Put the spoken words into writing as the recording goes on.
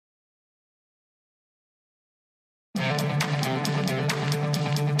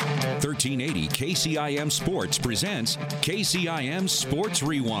1480 KCIM Sports presents KCIM Sports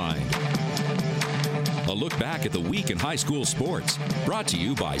Rewind. A look back at the week in high school sports. Brought to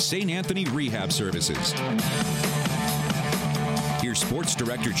you by St. Anthony Rehab Services. Here's Sports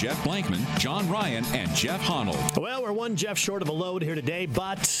Director Jeff Blankman, John Ryan, and Jeff Honnold. Well, we're one Jeff short of a load here today,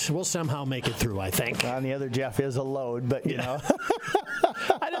 but we'll somehow make it through, I think. And the other Jeff is a load, but you know.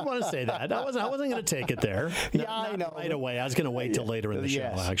 I didn't want to say that. I wasn't going to take it there. I know. Right away. I was going to wait till later in the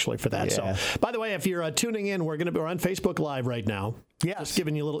show, actually, for that. Yeah. So, by the way, if you're tuning in, we're on Facebook Live right now. Yes. Just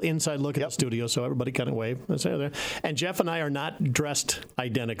giving you a little inside look at the studio, so everybody kind of wave. And Jeff and I are not dressed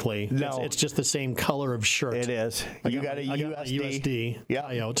identically. No. It's just the same color of shirt. It is. You got a USD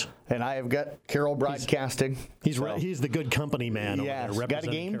layout. And I have got Carroll Broadcasting. He's the good company man over there. Got a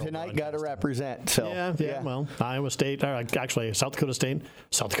game tonight, got to represent. So Yeah. Well, Iowa State, actually South Dakota State.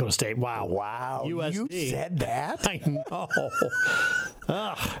 South Dakota State, wow. USD. You said that? I know.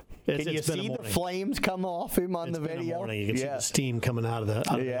 Can you see the flames come off him on the video? You can see the steam coming out of the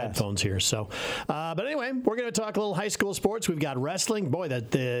headphones here. So, but anyway, we're going to talk a little high school sports. We've got wrestling. Boy,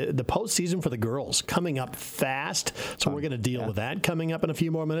 the postseason for the girls coming up fast. So we're going to deal with that coming up in a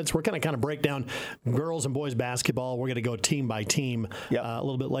few more minutes. We're going to kind of break down girls and boys basketball. We're going to go team by team a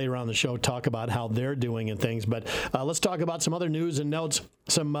little bit later on the show, talk about how they're doing and things. But let's talk about some other news and notes.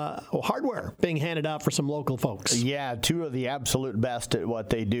 Some hardware being handed out for some local folks. Yeah, two of the absolute best at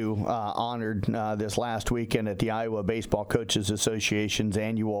what they do honored this last weekend at the Iowa Baseball Coaches Association's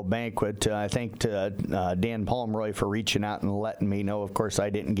annual banquet. I thanked Dan Pomeroy for reaching out and letting me know. Of course,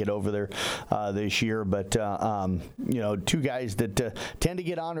 I didn't get over there this year, but two guys that tend to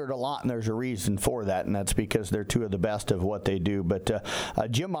get honored a lot, and there's a reason for that, and that's because they're two of the best of what they do. But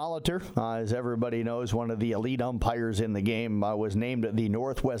Jim Molitor, as everybody knows, one of the elite umpires in the game, was named the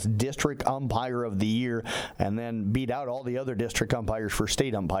Northwest District Umpire of the Year, and then beat out all the other district umpires for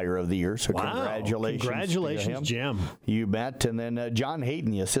State Umpire of the Year. So congratulations, Jim. You bet. And then John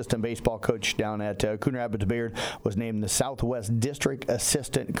Hayden, the assistant baseball coach down at Coon Rapids Bayard, was named the Southwest District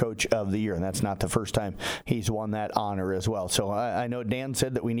Assistant Coach of the Year, and that's not the first time he's won that honor as well. So I know Dan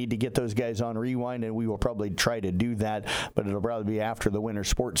said that we need to get those guys on Rewind, and we will probably try to do that, but it'll probably be after the winter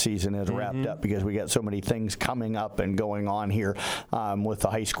sports season is wrapped up, because we got so many things coming up and going on here with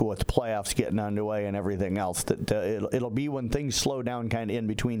the high school, with the playoffs getting underway and everything else, that it'll be when things slow down kind of in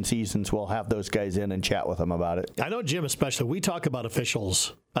between seasons. We'll have those guys in and chat with them about it. I know, Jim, especially, we talk about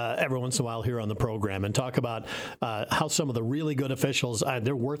officials every once in a while here on the program, and talk about how some of the really good officials,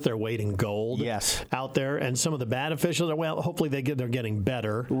 they're worth their weight in gold out there, and some of the bad officials, hopefully they're getting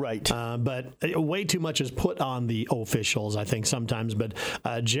better. Right. But way too much is put on the officials, I think, sometimes. But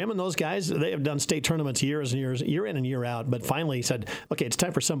Jim and those guys, they have done state tournaments years and years, year in and year out, but finally said, okay, it's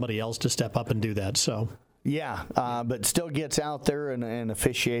time for somebody else to step up and do that. So. Yeah, but still gets out there and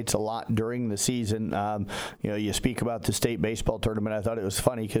officiates a lot during the season. You speak about the state baseball tournament. I thought it was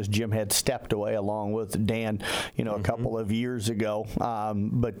funny because Jim had stepped away along with Dan, a couple of years ago.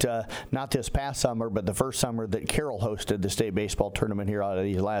 But not this past summer, but the first summer that Carroll hosted the state baseball tournament here out of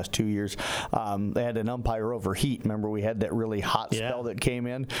these last 2 years. They had an umpire overheat. Remember, we had that really hot spell that came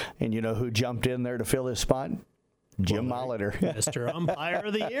in, and you know who jumped in there to fill his spot? Jim Molitor. Mr. Umpire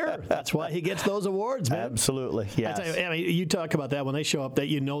of the Year. That's why he gets those awards, man. Absolutely, yes. You talk about that when they show up, that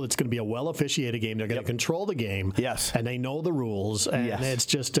it's going to be a well-officiated game. They're going to control the game. Yes. And they know the rules. And it's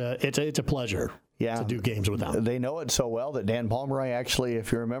just it's a pleasure. To do games with them. They know it so well that Dan Pomeroy, actually,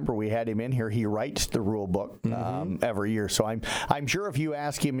 if you remember, we had him in here. He writes the rule book every year. So I'm sure if you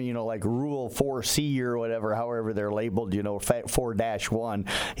ask him, like Rule 4C or whatever, however they're labeled, 4-1,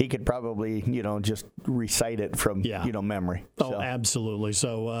 he could probably, just recite it from, memory. Oh, absolutely.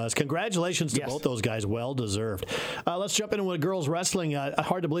 So congratulations to both those guys. Well deserved. Let's jump into girls wrestling.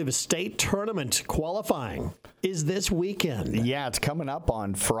 Hard to believe a state tournament qualifying is this weekend. Yeah, it's coming up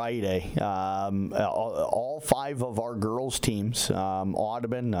on Friday. All five of our girls teams,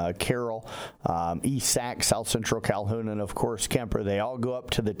 Audubon, Carroll, East Sac, South Central Calhoun, and of course Kemper, they all go up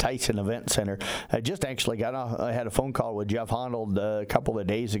to the Tyson Event Center. I just actually I had a phone call with Jeff Honnold a couple of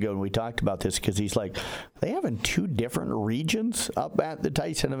days ago, and we talked about this because he's like, they having two different regions up at the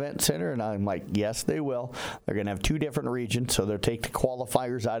Tyson Event Center? And I'm like, yes, they will. They're going to have two different regions, so they'll take the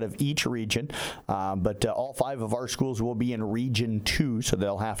qualifiers out of each region. But all five of our schools will be in Region 2, so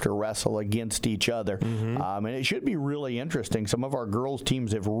they'll have to wrestle against each each other. And it should be really interesting. Some of our girls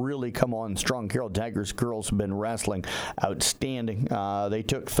teams have really come on strong. Carroll Tigers girls have been wrestling outstanding. They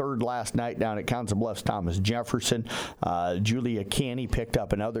took third last night down at Council Bluffs Thomas Jefferson. Julia Canny picked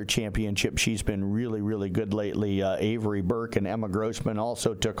up another championship. She's been really, really good lately. Avery Burke and Emma Grossman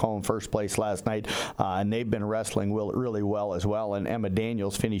also took home first place last night, and they've been wrestling really well as well. And Emma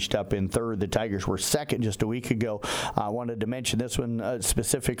Daniels finished up in third. The Tigers were second just a week ago. I wanted to mention this one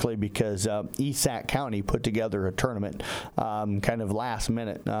specifically because East Sac County put together a tournament kind of last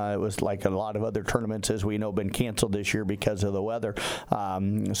minute. It was like a lot of other tournaments, as we know, been canceled this year because of the weather.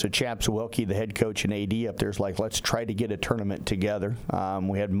 So Chaps Wilkie, the head coach and AD up there, is like, let's try to get a tournament together.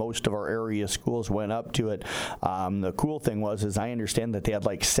 We had most of our area schools went up to it. The cool thing is I understand that they had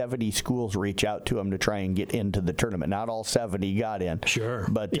like 70 schools reach out to them to try and get into the tournament. Not all 70 got in. Sure.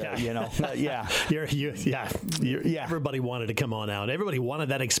 But, Everybody wanted to come on out. Everybody wanted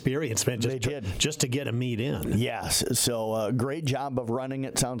that experience, man. Just to get a meet in. Yes. So great job of running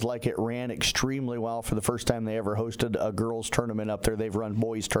it. Sounds like it ran extremely well for the first time they ever hosted a girls tournament up there. They've run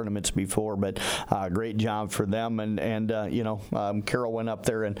boys tournaments before, but great job for them. And Carroll went up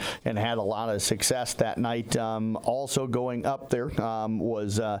there and had a lot of success that night. Also going up there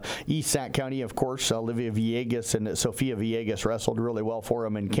was East Sac County, of course. Olivia Villegas and Sophia Villegas wrestled really well for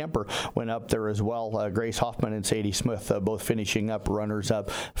them, and Kemper went up there as well. Grace Hoffman and Sadie Smith both finishing up runners-up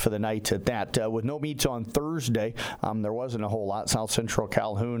for the night at that. With no meets on Thursday, there wasn't a whole lot. South Central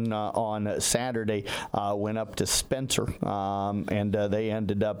Calhoun on Saturday went up to Spencer, and they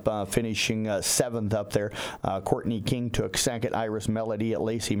ended up finishing seventh up there. Courtney King took second. Iris Melody at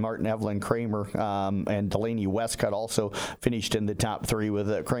Lacey Martin, Evelyn Kramer, and Delaney Westcott also finished in the top three,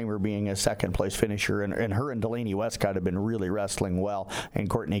 with Kramer being a second-place finisher. And her and Delaney Westcott have been really wrestling well, and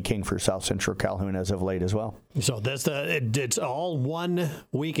Courtney King for South Central Calhoun as of late as well. So it's all one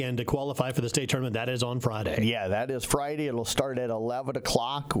weekend to qualify for the state tournament. That is on Friday. Yeah, that is Friday. It'll start at 11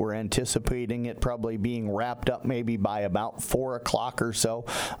 o'clock. We're anticipating it probably being wrapped up maybe by about 4 o'clock or so.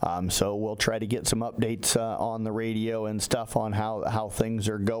 So we'll try to get some updates on the radio and stuff on how things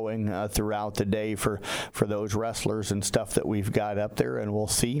are going throughout the day for those wrestlers and stuff that we've got up there. And we'll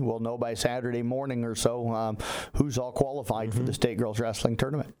see. We'll know by Saturday morning or so who's all qualified for the State Girls Wrestling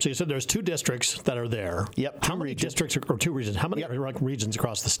Tournament. So you said there's 2 districts that are there. Yep. How many districts or 2 regions? How many regions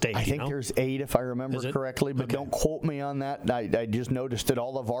across the state? I think there's 8 if I remember correctly, but don't quote me on that. I just noticed that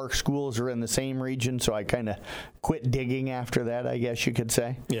all of our schools are in the same region, so I kind of quit digging after that, I guess you could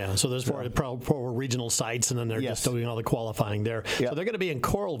say. Yeah, so there's 4 regional sites, and then they're just doing all the qualifying there. Yep. So they're going to be in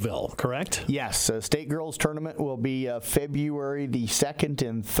Coralville, correct? Yes. State Girls Tournament will be February the 2nd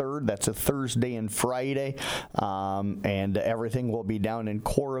and 3rd. That's a Thursday and Friday, and everything will be down in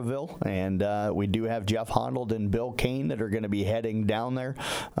Coralville. And we do have Jeff Honnold and Bill Kane that are going to be heading down there.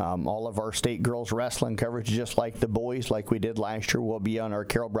 All of our State Girls Wrestling coverage, just like the boys, like we did last year, will be on our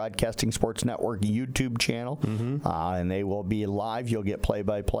Carroll Broadcasting Sports Network YouTube channel, and they will be live. You'll get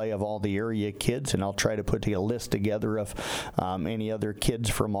play-by-play of all the area kids, and I'll try to put a list together of any other kids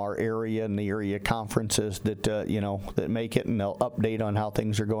from our area and the area conferences that that make it, and they'll update on how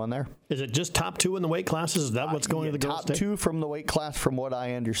things are going there. Is it just top 2 in the weight classes? Is that what's going to the girls' top 2 from the weight class, from what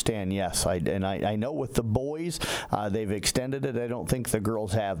I understand? Yes, I know with the boys they've extended it. I don't think the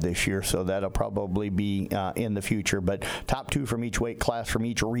girls have this year, so that'll probably be in the future. But top 2 from each weight class from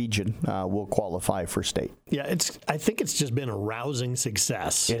each region will qualify for state. Yeah, I think it's just been a rousing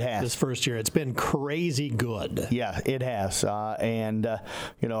success. It has. This first year. It's been crazy good. Yeah, it has.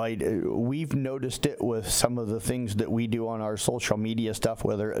 We've noticed it with some of the things that we do on our social media stuff,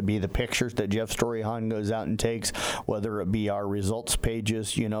 whether it be the pictures that Jeff Storyhan goes out and takes, whether it be our results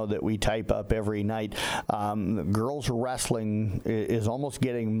pages, that we type up every night. Girls wrestling is almost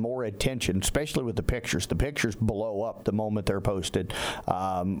getting more attention, especially with the pictures. The pictures blow up the moment they're posted,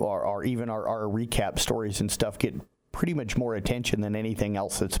 or even our recap stories and stuff get pretty much more attention than anything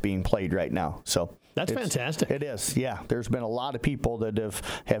else that's being played right now. So that's fantastic. It is, yeah. There's been a lot of people that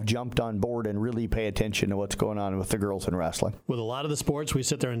have jumped on board and really pay attention to what's going on with the girls in wrestling. With a lot of the sports, we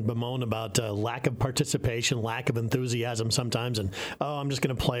sit there and bemoan about lack of participation, lack of enthusiasm sometimes, and I'm just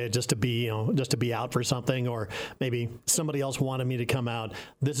going to play it just to be out for something, or maybe somebody else wanted me to come out.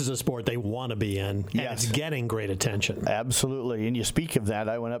 This is a sport they want to be in, and it's getting great attention. Absolutely. And you speak of that,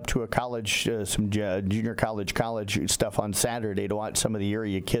 I went up to a college, some junior college stuff on Saturday to watch some of the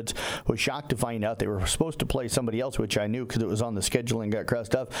area kids. Was shocked to find out They were supposed to play somebody else, which I knew because it was on the schedule and got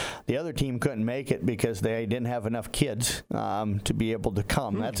crossed off. The other team couldn't make it because they didn't have enough kids to be able to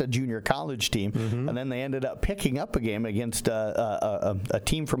come. That's a junior college team. And then they ended up picking up a game against a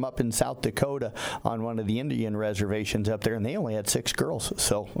team from up in South Dakota on one of the Indian reservations up there, and they only had 6 girls.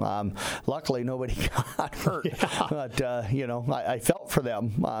 So luckily nobody got hurt. But, I felt for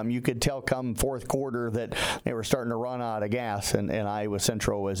them. You could tell come fourth quarter that they were starting to run out of gas, and Iowa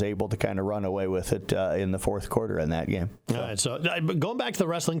Central was able to kind of run away with it in the fourth quarter in that game. All right, so going back to the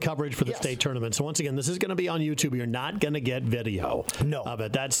wrestling coverage for the state tournament. So once again, this is going to be on YouTube. You're not going to get video of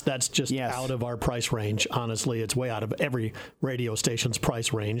it. That's just out of our price range. Honestly, it's way out of every radio station's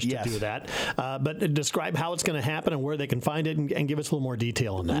price range to do that. But describe how it's going to happen and where they can find it, and give us a little more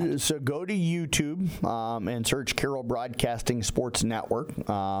detail on that. So go to YouTube and search Carroll Broadcasting Sports Network.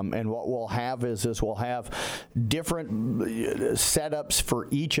 And what we'll have is we'll have different setups for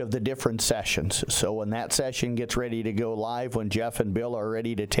each of the different sessions. So when that session gets ready to go live, when Jeff and Bill are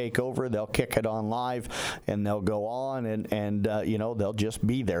ready to take over, they'll kick it on live, and they'll go on, and they'll just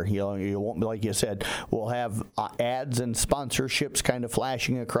be there. You won't be, like you said, we'll have ads and sponsorships kind of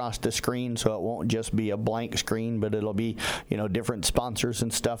flashing across the screen, so it won't just be a blank screen, but it'll be different sponsors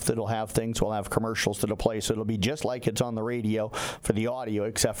and stuff that'll have things. We'll have commercials that'll play, so it'll be just like it's on the radio for the audio,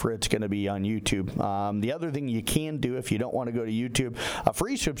 except for it's going to be on YouTube. The other thing you can do if you don't want to go to YouTube,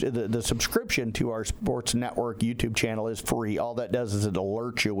 the subscription to our Sports Network YouTube channel is free. All that does is it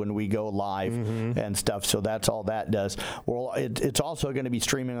alerts you when we go live and stuff. So that's all that does. Well, it's also going to be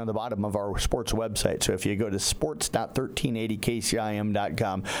streaming on the bottom of our sports website. So if you go to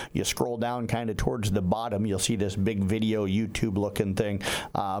sports.1380kcim.com, you scroll down kind of towards the bottom, you'll see this big video YouTube looking thing,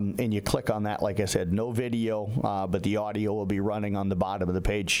 and you click on that. Like I said, no video, but the audio will be running on the bottom of the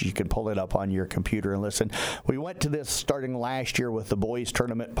page. You can pull it up on your computer and listen. We went to this starting last year with the boys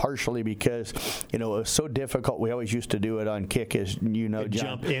tournament, partially because it was so difficult. We always used to do it on Kick, as John.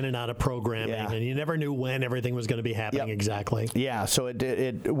 Jump in and out of programming, and you never knew when everything was going to be happening exactly. Yeah, so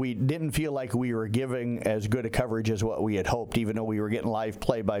we didn't feel like we were giving as good a coverage as what we had hoped, even though we were getting live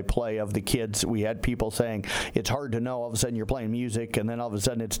play-by-play of the kids. We had people saying it's hard to know. All of a sudden you're playing music, and then all of a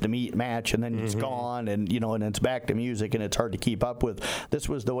sudden it's the meet match, and then it's gone, and and it's back to music, and it's hard to keep up with. This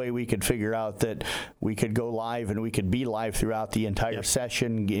was the way we could figure out that we could go live and we could be live throughout the entire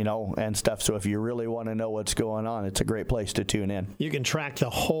session, and stuff. So if you really want to know what's going on, it's a great place to tune in. You can track the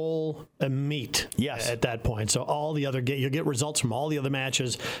whole meet at that point. So all the other you'll get results from all the other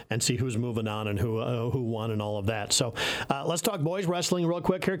matches and see who's moving on and who won and all of that. So let's talk boys wrestling real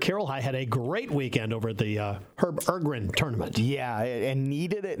quick here. Carroll High had a great weekend over at the Herb Ergren tournament. Yeah, and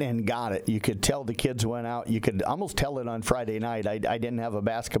needed it and got it. You could tell the kids went out. You could almost tell it on Friday night. I didn't have a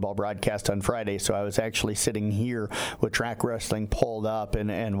basketball broadcast on Friday, so I was actually sitting here with track wrestling pulled up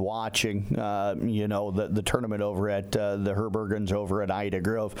and watching, the tournament over at the Herb Ergens over at Ida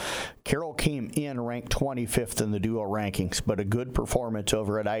Grove. Carroll came in ranked 25th in the dual rankings, but a good performance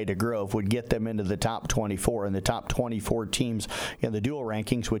over at Ida Grove would get them into the top 24, and the top 24 teams in the dual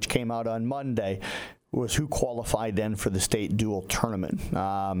rankings, which came out on Monday, was who qualified then for the state dual tournament.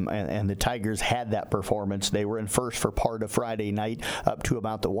 And the Tigers had that performance. They were in first for part of Friday night, up to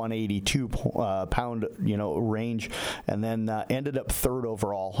about the 182 pound range, and then ended up third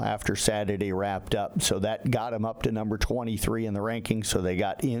overall after Saturday wrapped up. So that got them up to number 23 in the rankings. So they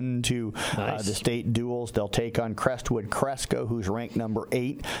got into the state duels. They'll take on Crestwood Cresco, who's ranked number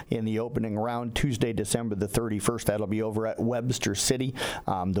 8 in the opening round, Tuesday, December the 31st. That'll be over at Webster City.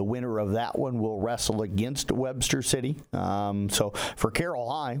 The winner of that one will wrestle against Webster City. So for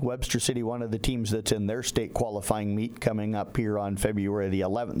Carroll High, Webster City, one of the teams that's in their state qualifying meet coming up here on February the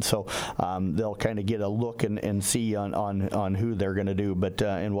 11th. So they'll kind of get a look and see on who they're going to do, but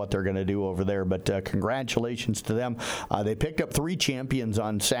and what they're going to do over there. But congratulations to them. They picked up 3 champions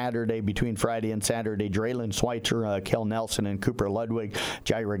on Saturday, between Friday and Saturday. Draylen Schweitzer, Kel Nelson, and Cooper Ludwig.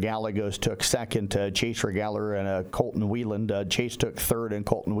 Jai Regalagos took second. Chase Regaler and Colton Wheeland. Chase took third, and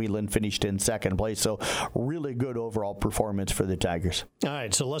Colton Wheeland finished in second place. So really good overall performance for the Tigers. All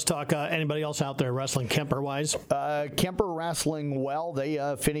right, so let's talk anybody else out there wrestling Kemper-wise? Kemper wrestling well. They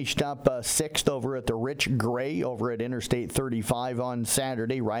finished up 6th over at the Rich Gray over at Interstate 35 on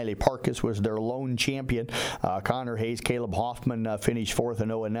Saturday. Riley Parkus was their lone champion. Connor Hayes, Caleb Hoffman finished 4th,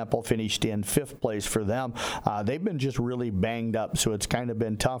 and Owen Nepple finished in 5th place for them. They've been just really banged up, so it's kind of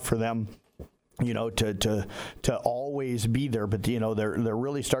been tough for them to always be there, but they're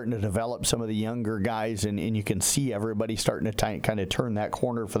really starting to develop some of the younger guys, and you can see everybody starting to kind of turn that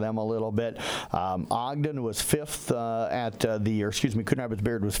corner for them a little bit. Ogden was fifth Coon Rapids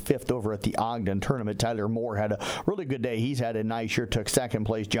Bayard was fifth over at the Ogden tournament. Tyler Moore had a really good day. He's had a nice year, took second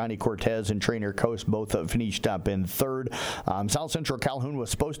place. Johnny Cortez and Trainer Coast both finished up in third. South Central Calhoun was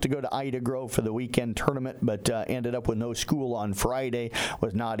supposed to go to Ida Grove for the weekend tournament, but ended up with no school on Friday,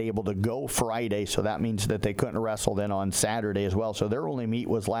 was not able to go Friday. So that means that they couldn't wrestle then on Saturday as well. So their only meet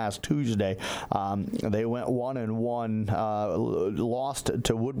was last Tuesday. They went 1-1, lost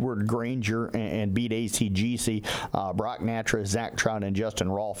to Woodward Granger and beat ACGC. Brock Natra, Zach Trout, and Justin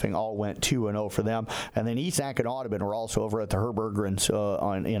Rolfing all went 2-0 for them. And then Esac and Audubon were also over at the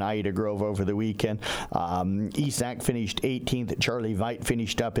Herbergerans in Ida Grove over the weekend. Esac finished 18th. Charlie Veit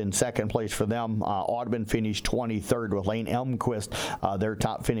finished up in second place for them. Audubon finished 23rd with Lane Elmquist, their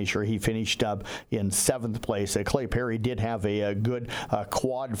top finisher. He finished up in seventh place. Clay Perry did have a good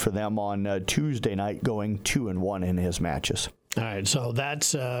quad for them on Tuesday night, going 2-1 in his matches. All right, so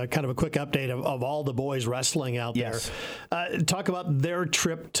that's kind of a quick update of all the boys wrestling out there. Talk about their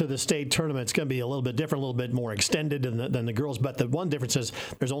trip to the state tournament. It's going to be a little bit different, a little bit more extended than the girls, but the one difference is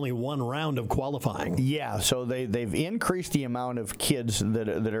there's only one round of qualifying. Yeah, so they've increased the amount of kids that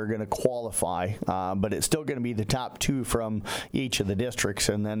are going to qualify, but it's still going to be the top two from each of the districts,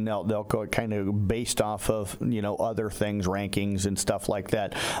 and then they'll go kind of based off of other things, rankings and stuff like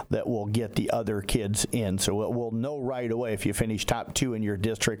that will get the other kids in. So we'll know right away if you finish top two in your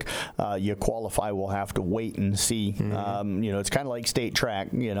district, you qualify. We'll have to wait and see. It's kind of like state track,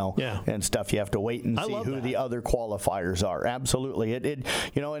 and stuff. You have to wait and see who the other qualifiers are. Absolutely.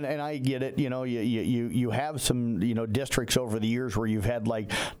 And I get it. You have some, districts over the years where you've had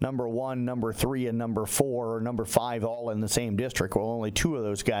like number 1, number 3, and number 4 or number 5 all in the same district. Well, only 2 of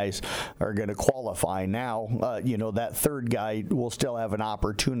those guys are going to qualify. Now, that third guy will still have an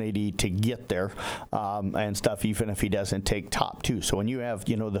opportunity to get there and stuff, even if he doesn't take top 2. So when you have,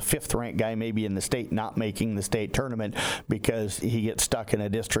 the 5th ranked guy maybe in the state not making the state tournament because he gets stuck in a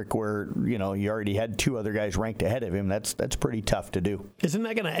district where, you already had 2 other guys ranked ahead of him, that's pretty tough to do. Isn't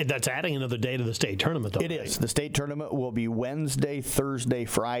that that's adding another day to the state tournament, though? It is. The state tournament will be Wednesday, Thursday,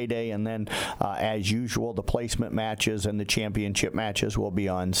 Friday, and then as usual, the placement matches and the championship matches will be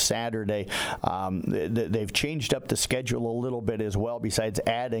on Saturday. They've changed up the schedule a little bit as well, besides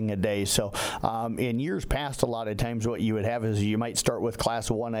adding a day. So in years past, a lot of times what you would have is you might start with Class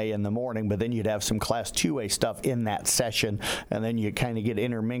 1A in the morning, but then you'd have some Class 2A stuff in that session, and then you kind of get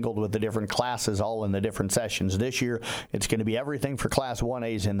intermingled with the different classes all in the different sessions. This year, it's going to be everything for Class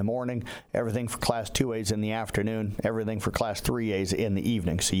 1As in the morning, everything for Class 2As in the afternoon, everything for Class 3As in the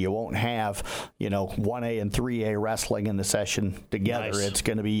evening. So you won't have, 1A and 3A wrestling in the session together. Nice. It's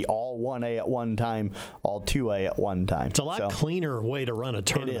going to be all 1A at one time, all 2A at one time. It's a lot cleaner way to run a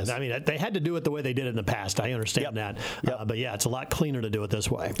tournament. It is. I mean, they had to do it the way they did it in the past. I understand that. Yep. But yeah, it's a lot cleaner to do it this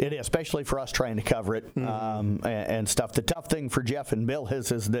way. It is, especially for us trying to cover it and stuff. The tough thing for Jeff and Bill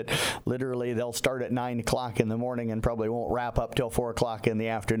is that literally they'll start at 9 o'clock in the morning and probably won't wrap up till 4 o'clock in the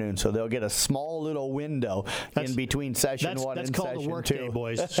afternoon. So they'll get a small little window in between session 1 and session 2. That's called the work day,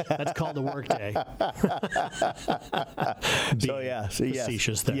 boys. That's called the work day.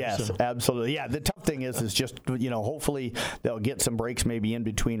 Facetious there. Yes, so. Absolutely. Yeah, the tough thing is just, hopefully they'll get some breaks maybe in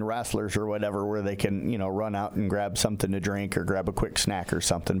between wrestlers or whatever where they can, run out and grab something to drink or grab a quick snack or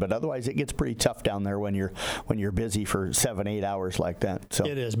something. But otherwise it gets pretty tough down there when you're busy for 7-8 hours like that. So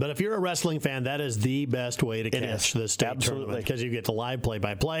it is. But if you're a wrestling fan, that is the best way to catch the state tournament, because you get the live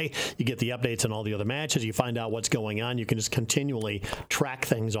play-by-play, you get the updates on all the other matches, you find out what's going on, you can just continually track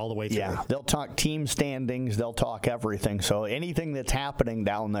things all the way through. Yeah, they'll talk team standings, they'll talk everything. So anything that's happening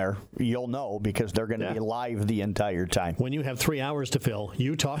down there, you'll know because they're going to be live the entire time. When you have 3 hours to fill,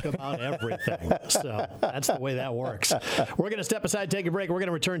 you talk about everything. So that's the way that works. We're going to step aside, take a break. We're going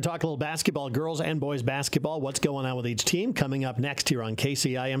to return, talk a little basketball, girls and boys basketball, what's going on with each team, coming up next here on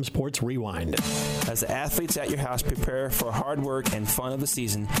KCIM Sports Rewind. As the athletes at your house prepare for hard work and fun of the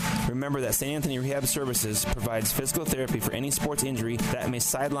season, remember that St. Anthony Rehab Services provides physical therapy for any sports injury that may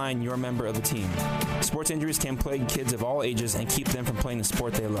sideline your member of the team. Sports injuries can plague kids of all ages and keep them from playing the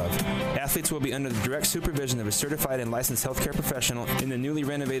sport they love. Athletes will be under the direct supervision of a certified and licensed healthcare professional in the newly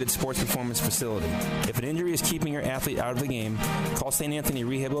renovated sports performance facility. If an injury is keeping your athlete out of the game, call St. Anthony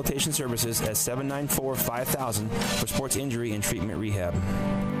Rehabilitation Services at 794-5000 for sports injury and treatment rehab.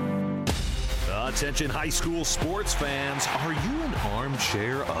 Attention high school sports fans, are you an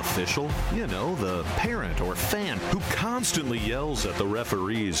armchair official? You know, the parent or fan who constantly yells at the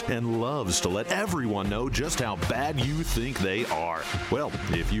referees and loves to let everyone know just how bad you think they are. Well,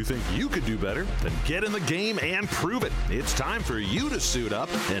 if you think you could do better, then get in the game and prove it. It's time for you to suit up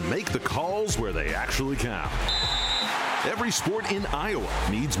and make the calls where they actually count. Every sport in Iowa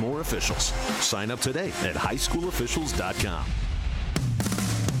needs more officials. Sign up today at highschoolofficials.com.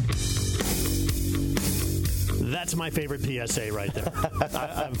 That's my favorite PSA right there.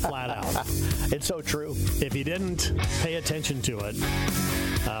 I'm flat out. It's so true. If you didn't pay attention to it,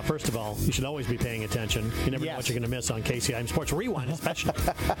 first of all, you should always be paying attention. You never know what you're going to miss on KCIM Sports Rewind, especially.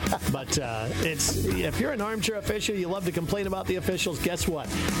 But if you're an armchair official, you love to complain about the officials, guess what?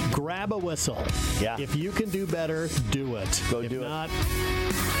 Grab a whistle. Yeah. If you can do better, do it. If not,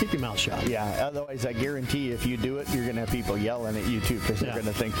 keep your mouth shut. Yeah, otherwise I guarantee if you do it, you're going to have people yelling at you too because they're going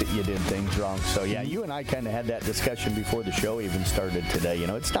to think that you did things wrong. So yeah, you and I kind of had that discussion before the show even started today. You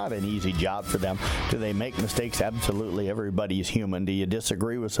know, it's not an easy job for them. Do they make mistakes? Absolutely. Everybody's human. Do you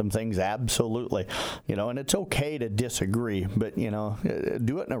disagree with some things? Absolutely. You know, and it's okay to disagree, but, you know,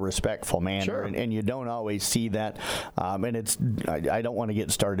 do it in a respectful manner. Sure. And you don't always see that. And it's, I don't want to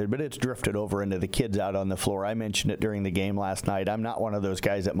get started, but it's drifted over into the kids out on the floor. I mentioned it during the game last night. I'm not one of those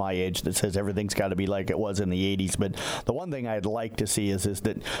guys at my age that says everything's got to be like it was in the 80s. But the one thing I'd like to see is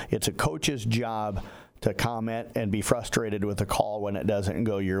that it's a coach's job to comment and be frustrated with a call when it doesn't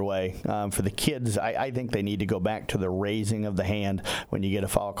go your way. For the kids, I think they need to go back to the raising of the hand when you get a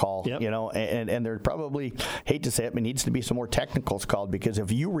foul call. Yep. You know, and there probably, hate to say it, but needs to be some more technicals called, because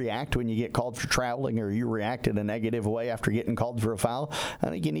if you react when you get called for traveling or you react in a negative way after getting called for a foul,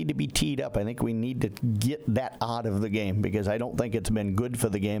 I think you need to be teed up. I think we need to get that out of the game, because I don't think it's been good for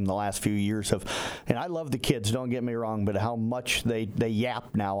the game the last few years and I love the kids, don't get me wrong, but how much they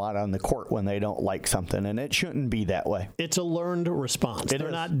yap now out on the court when they don't like something. And it shouldn't be that way. It's a learned response.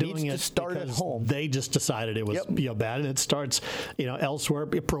 They're not doing it start at home. They just decided it was bad, and it starts elsewhere,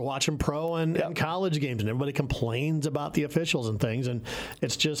 watching pro and college games, and everybody complains about the officials and things, and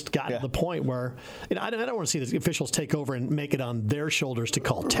it's just gotten to the point where I don't want to see the officials take over and make it on their shoulders to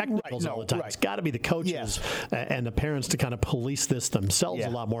call technicals all the time. It's got to be the coaches and the parents to kind of police this themselves a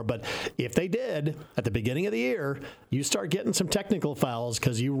lot more. But if they did at the beginning of the year, you start getting some technical fouls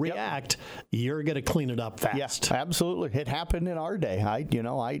because you react, you're going to clean it up fast. Yes, absolutely. It happened in our day.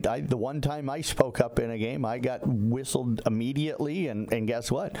 The one time I spoke up in a game, I got whistled immediately, and guess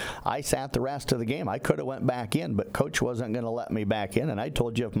what? I sat the rest of the game. I could have went back in, but coach wasn't going to let me back in, and I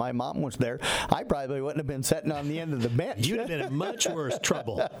told you if my mom was there, I probably wouldn't have been sitting on the end of the bench. You'd have been in much worse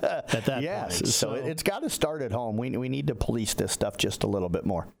trouble at that point. Yes, so it's got to start at home. We need to police this stuff just a little bit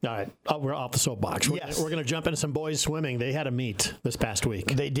more. All right, we're off the soapbox. We're going to jump into some boys swimming. They had a meet this past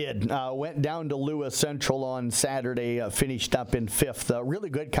week. They did. Went down to Lewis Central on Saturday, finished up in 5th. Really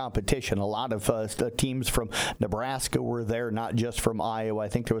good competition. A lot of teams from Nebraska were there, not just from Iowa. I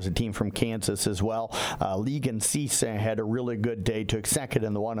think there was a team from Kansas as well. Legan Cisa had a really good day, took 2nd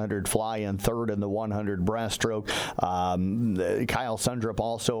in the 100 fly and 3rd in the 100 breaststroke. Kyle Sundrup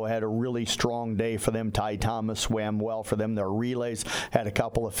also had a really strong day for them. Ty Thomas swam well for them. Their relays had a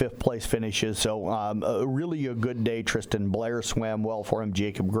couple of 5th place finishes, so really a good day. Tristan Blair swam well for him,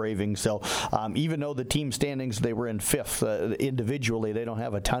 Jacob Graving. So even though the team standings, they were in 5th, individually they don't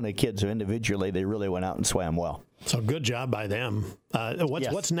have a ton of kids, so individually they really went out and swam well. So good job by them.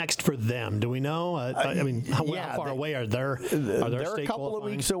 What's next for them? Do we know? How far away are their they're a couple of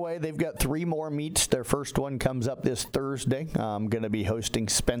weeks away. They've got 3 more meets. Their first one comes up this Thursday. I'm going to be hosting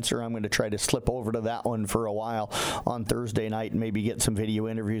Spencer. I'm going to try to slip over to that one for a while on Thursday night and maybe get some video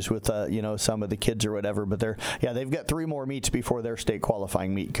interviews with some of the kids or whatever. But they've got 3 more meets before their state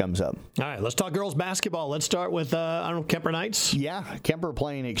qualifying meet comes up. All right, let's talk girls basketball. Let's start with Kemper Knights. Yeah, Kemper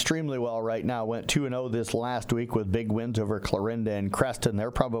playing extremely well right now. Went 2-0 this last week with big wins over Clarinda and Creston.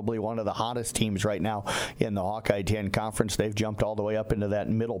 They're probably one of the hottest teams right now in the Hawkeye 10 Conference. They've jumped all the way up into that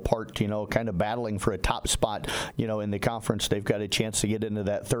middle part, kind of battling for a top spot, in the conference. They've got a chance to get into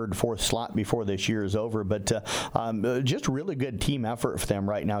that 3rd, 4th slot before this year is over. But just really good team effort for them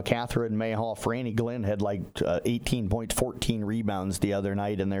right now. Catherine Mayhall, Franny Glenn had 18 points, 14 rebounds the other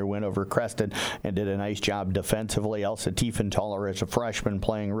night in their win over Creston and did a nice job defensively. Elsa Tiefenthaler is a freshman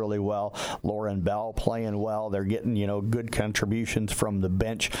playing really well. Lauren Bell playing well. They're They're getting, good contributions from the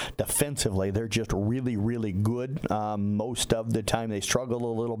bench. Defensively, they're just really, really good. Most of the time, they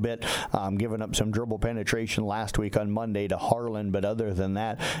struggle a little bit, giving up some dribble penetration last week on Monday to Harlan, but other than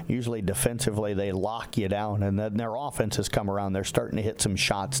that, usually defensively, they lock you down, and then their offense has come around. They're starting to hit some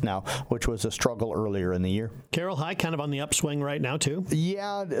shots now, which was a struggle earlier in the year. Carroll High kind of on the upswing right now, too?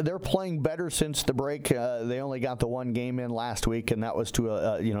 Yeah, they're playing better since the break. They only got the one game in last week, and that was to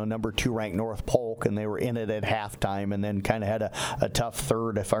a number 2 ranked North Polk, and they were in it at halftime, and then kind of had a tough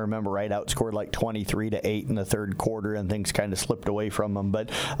third, if I remember right, outscored like 23-8 in the third quarter, and things kind of slipped away from them. But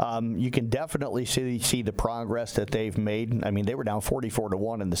you can definitely see the progress that they've made. I mean, they were down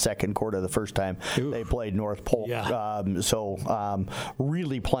 44-1 in the second quarter the first time they played North Polk. Yeah.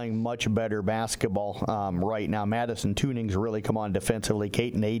 Really playing much better basketball right now. Madison Tuning's really come on defensively.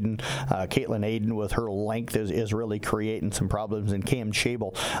 Caitlin Aiden with her length is really creating some problems, and Cam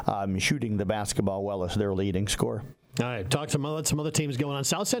Schabel shooting the basketball well as their leading scorer. All right, talk some other teams going on.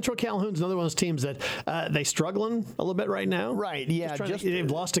 South Central Calhoun's another one of those teams that they struggling a little bit right now. Right, yeah.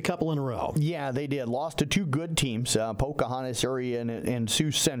 They've lost a couple in a row. Yeah, they did. Lost to 2 good teams, Pocahontas area and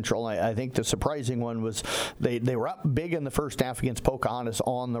Sioux Central. I think the surprising one was they were up big in the first half against Pocahontas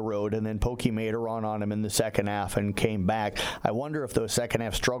on the road, and then Pokey made a run on them in the second half and came back. I wonder if those second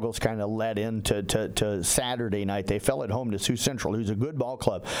half struggles kind of led into Saturday night. They fell at home to Sioux Central, who's a good ball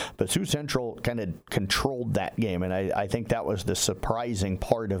club, but Sioux Central kind of controlled that game, and I think that was the surprising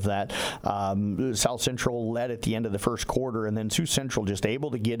part of that. South Central led at the end of the first quarter, and then Sioux Central just able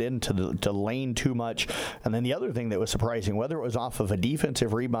to get into the lane too much. And then the other thing that was surprising, whether it was off of a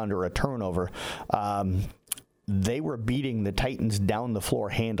defensive rebound or a turnover, they were beating the Titans down the floor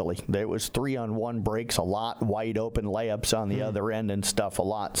handily. There was 3-on-1 breaks a lot, wide open layups on the other end and stuff a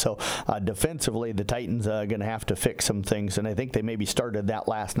lot. So defensively, the Titans are going to have to fix some things, and I think they maybe started that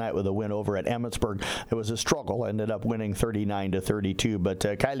last night with a win over at Emmitsburg. It was a struggle, ended up winning 39-32, but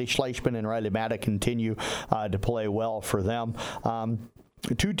Kylie Schleichman and Riley Matta continue to play well for them.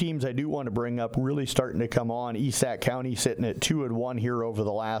 2 teams I do want to bring up really starting to come on. East Sac County sitting at 2-1 here over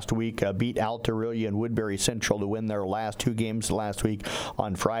the last week. Beat Altarulla and Woodbury Central to win their last 2 games last week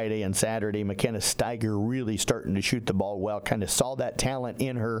on Friday and Saturday. McKenna Steiger really starting to shoot the ball well. Kind of saw that talent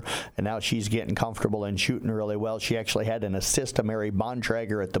in her, and now she's getting comfortable and shooting really well. She actually had an assist to Mary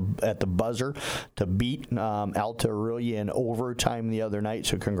Bontrager at the buzzer to beat Altarulla in overtime the other night.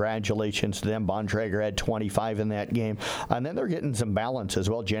 So congratulations to them. Bontrager had 25 in that game. And then they're getting some balance as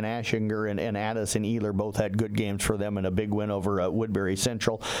well. Jen Ashinger and Addison Ehler both had good games for them and a big win over Woodbury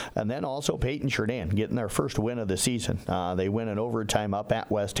Central. And then also Peyton Jourdan getting their first win of the season. They win in overtime up at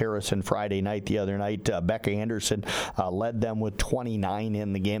West Harrison Friday night. The other night, Becca Anderson led them with 29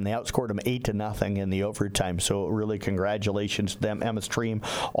 in the game. They outscored them 8-0 in the overtime. So really congratulations to them. Emma Stream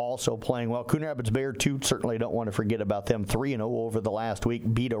also playing well. Coon Rapids Bayard too, certainly don't want to forget about them. 3-0 over the last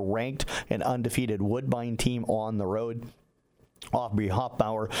week. Beat a ranked and undefeated Woodbine team on the road. Aubrey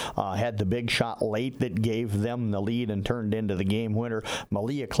Hoffbauer had the big shot late that gave them the lead and turned into the game winner.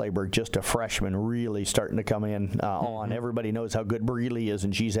 Malia Clayberg, just a freshman, really starting to come in on. Everybody knows how good Breeley is,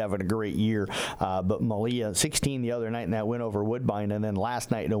 and she's having a great year. But Malia, 16 the other night in that win over Woodbine, and then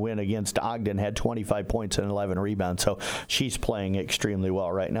last night in a win against Ogden, had 25 points and 11 rebounds. So she's playing extremely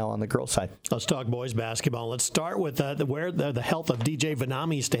well right now on the girls' side. Let's talk boys basketball. Let's start with where the health of DJ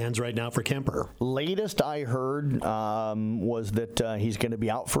Vanami stands right now for Kemper. Latest I heard was that he's going to be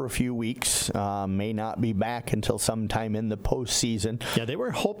out for a few weeks, may not be back until sometime in the postseason. Yeah, they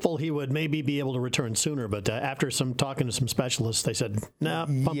were hopeful he would maybe be able to return sooner, but after some talking to some specialists, they said, nah,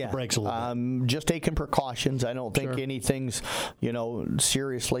 pump the brakes a little bit. Just taking precautions. I don't think anything's,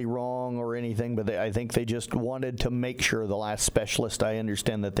 seriously wrong or anything, but I think they just wanted to make sure. The last specialist I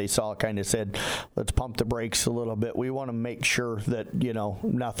understand that they saw kind of said, let's pump the brakes a little bit. We want to make sure that,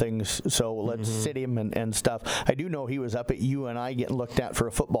 nothing's, so let's sit him and stuff. I do know he was up at UNI getting looked at for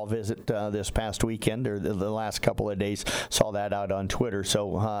a football visit this past weekend or the last couple of days. Saw that out on Twitter.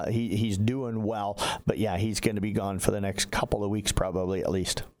 So he's doing well, but yeah, he's going to be gone for the next couple of weeks probably at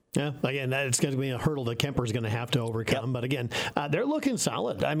least. Yeah, again, it's going to be a hurdle that Kemper's going to have to overcome. Yep. But again, they're looking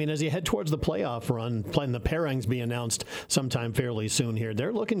solid. I mean, as you head towards the playoff run, playing the pairings be announced sometime fairly soon here.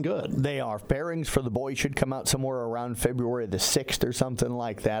 They're looking good. They are. Pairings for the boys should come out somewhere around February the 6th or something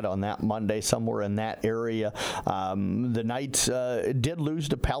like that on that Monday, somewhere in that area. The Knights did lose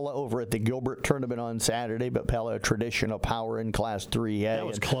to Pella over at the Gilbert tournament on Saturday, but Pella, a traditional power in Class 3A. That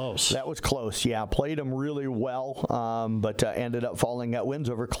was close. That was close, yeah. Played them really well, but ended up falling at wins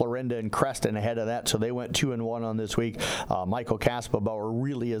over Clarinda and Creston ahead of that, so they went 2-1 on this week. Michael Kaspabauer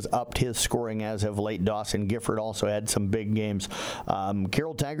really has upped his scoring as of late. Dawson Gifford also had some big games.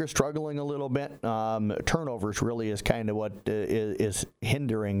 Carroll Tiger struggling a little bit. Turnovers really is kind of what is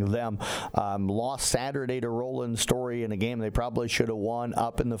hindering them. Lost Saturday to Roland Story in a game they probably should have won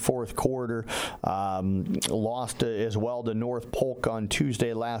up in the fourth quarter. Lost as well to North Polk on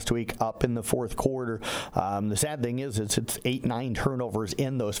Tuesday last week up in the fourth quarter. The sad thing is it's 8-9 turnovers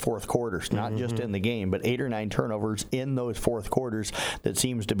in those fourth quarters, not just in the game, but 8 or 9 turnovers in those fourth quarters that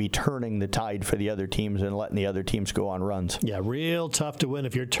seems to be turning the tide for the other teams and letting the other teams go on runs. Yeah, real tough to win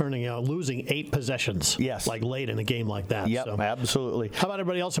if you're losing 8 possessions. Yes. Like late in a game like that. Yep, so. Absolutely. How about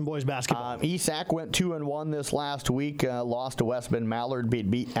everybody else in boys basketball? ESAC went 2-1 this last week. Lost to West Bend Mallard,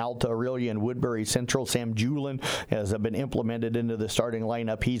 beat Alta Aurelia and Woodbury Central. Sam Julin has been implemented into the starting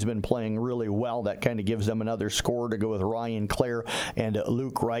lineup. He's been playing really well. That kind of gives them another score to go with Ryan Clare and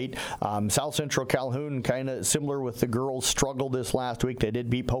Luke Wright. South Central Calhoun, kind of similar with the girls, struggled this last week. They did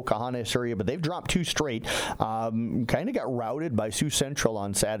beat Pocahontas area, but they've dropped 2 straight. Kind of got routed by Sioux Central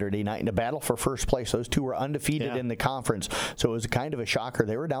on Saturday night in a battle for first place. Those two were undefeated in the conference, so it was kind of a shocker.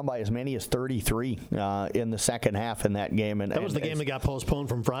 They were down by as many as 33 in the second half in that game. And that was the game that got postponed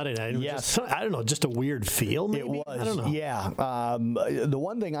from Friday night. Yes. I don't know, just a weird feel maybe? It was. I don't know. Yeah. The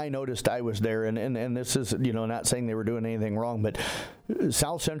one thing I noticed, I was there, and this is, not saying they were doing anything wrong, but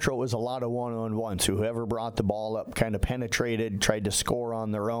South Central was a lot of one-on-ones. Whoever brought the ball up kind of penetrated, tried to score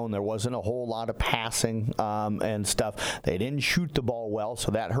on their own. There wasn't a whole lot of passing and stuff. They didn't shoot the ball well,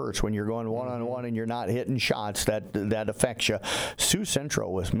 so that hurts. When you're going one-on-one and you're not hitting shots, that affects you. Sioux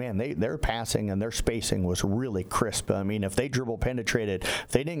Central was, their passing and their spacing was really crisp. I mean, if they dribble penetrated, if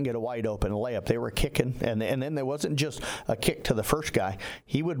they didn't get a wide open layup, they were kicking. And then there wasn't just a kick to the first guy.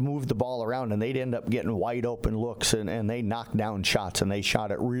 He would move the ball around, and they'd end up getting wide open looks, and they knocked down shots, and they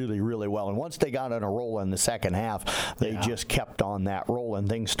shot it really, really well. And once they got on a roll in the second half, they just kept on that roll, and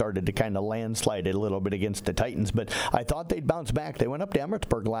things started to kind of landslide a little bit against the Titans. But I thought they'd bounce back. They went up to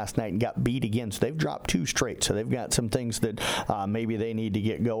Emmetsburg last night and got beat again, so they've dropped 2 straight. So they've got some things that maybe they need to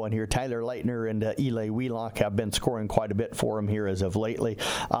get going here. Tyler Leitner and Eli Wheelock have been scoring quite a bit for them here as of lately.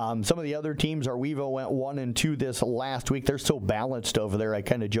 Some of the other teams, Arwevo went 1-2 this last week. They're so balanced over there. I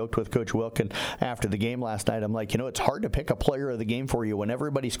kind of joked with Coach Wilkin after the game last night. I'm like, it's hard to pick a player of the game for you when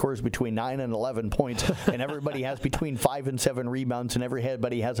everybody scores between 9 and 11 points and everybody has between 5 and 7 rebounds and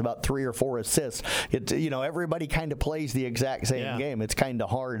everybody has about 3 or 4 assists. It's, everybody kind of plays the exact same game. It's kind of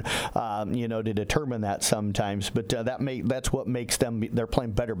hard, to determine that sometimes. But that's what makes them. They're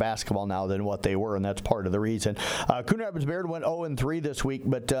playing better basketball now than what they were, and that's part of the reason. Coon Rapids Bayard went 0-3 this week,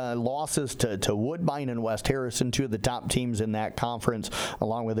 but losses to Woodbine and West Harrison, 2 of the top teams in that conference,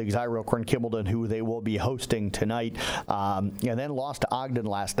 along with Exira Kimballton, who they will be hosting tonight. And then lost to Ogden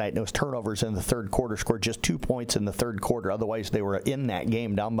last night. Those turnovers in the third quarter, scored just 2 points in the third quarter. Otherwise, they were in that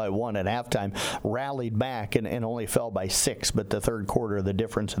game down by 1 at halftime, rallied back and only fell by 6. But the third quarter, the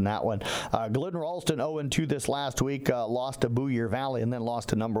difference in that one. Glidden Ralston 0-2 this last week, lost to Boyer Valley, and then lost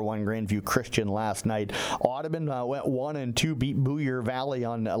to number 1 Grandview Christian last night. Audubon went 1-2, beat Boyer Valley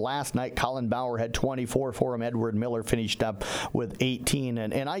on last night. Colin Bauer had 24 for him. Edward Miller finished up with 18.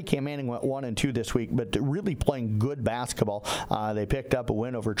 And ICAM Manning went 1-2 this week, but really playing good basketball. They picked up a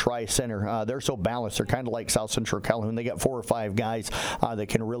win over Tri-Center. They're so balanced. They're kind of like South Central Calhoun. They got 4 or 5 guys that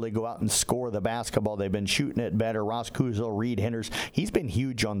can really go out and score the basketball. They've been shooting it better. Ross Kuzel, Reed Hinders. He's been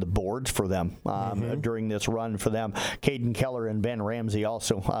huge on the boards for them during this run for them. Caden Keller and Ben Ramsey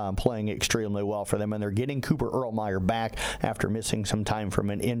also playing extremely well for them, and they're getting Cooper Erlmeyer back after missing some time from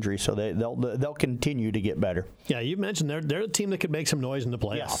an injury, so they'll continue to get better. Yeah, you mentioned they're a team that could make some noise in the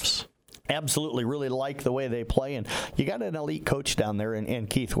playoffs. Yes. Absolutely, really like the way they play, and you got an elite coach down there in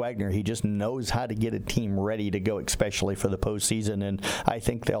Keith Wagner. He just knows how to get a team ready to go, especially for the postseason, and I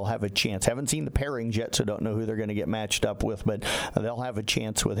think they'll have a chance. Haven't seen the pairings yet, so don't know who they're going to get matched up with, but they'll have a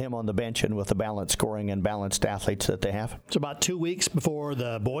chance with him on the bench and with the balanced scoring and balanced athletes that they have. It's about 2 weeks before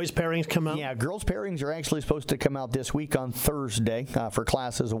the boys' pairings come out? Yeah, girls' pairings are actually supposed to come out this week on Thursday for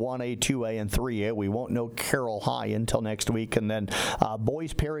classes 1A, 2A, and 3A. We won't know Carroll High until next week, and then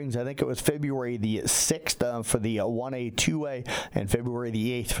boys' pairings, I think it was February the 6th for the 1A, 2A, and February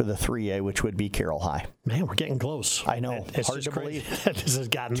the 8th for the 3A, which would be Carroll High. Man, we're getting close. I know. It's hard just to believe. This has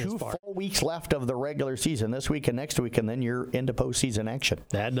gotten 2 this far. full weeks left of the regular season, this week and next week, and then you're into postseason action.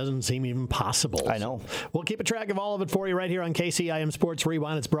 That doesn't seem even possible. I know. We'll keep a track of all of it for you right here on KCIM Sports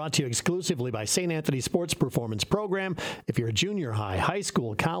Rewind. It's brought to you exclusively by St. Anthony Sports Performance Program. If you're a junior high, high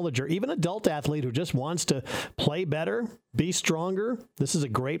school, college, or even adult athlete who just wants to play better, Be stronger. This is a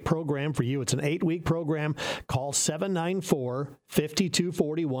great program for you. It's an 8-week program. Call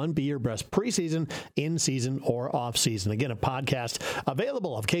 794-5241. Be your best preseason, in-season, or off-season. Again, a podcast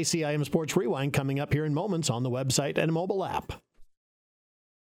available of KCIM Sports Rewind coming up here in moments on the website and mobile app.